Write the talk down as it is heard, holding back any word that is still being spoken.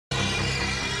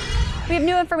We have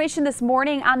new information this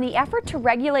morning on the effort to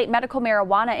regulate medical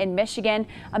marijuana in Michigan.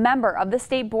 A member of the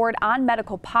state board on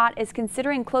medical pot is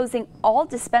considering closing all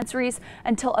dispensaries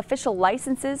until official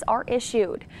licenses are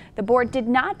issued. The board did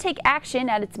not take action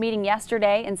at its meeting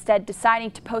yesterday, instead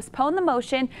deciding to postpone the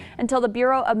motion until the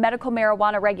Bureau of Medical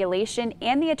Marijuana Regulation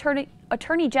and the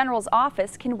Attorney General's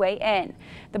office can weigh in.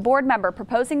 The board member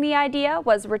proposing the idea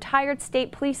was retired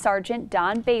State Police Sergeant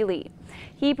Don Bailey.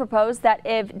 He proposed that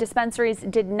if dispensaries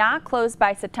did not close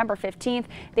by September 15th,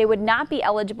 they would not be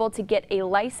eligible to get a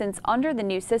license under the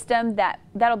new system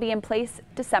that'll be in place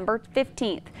December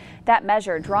 15th. That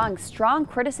measure drawing strong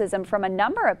criticism from a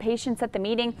number of patients at the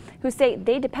meeting who say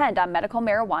they depend on medical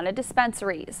marijuana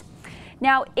dispensaries.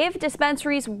 Now, if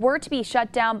dispensaries were to be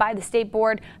shut down by the state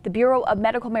board, the Bureau of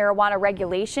Medical Marijuana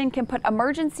Regulation can put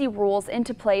emergency rules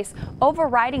into place,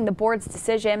 overriding the board's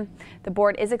decision. The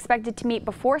board is expected to meet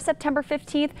before September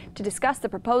 15th to discuss the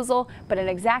proposal, but an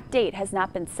exact date has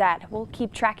not been set. We'll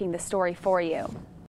keep tracking the story for you.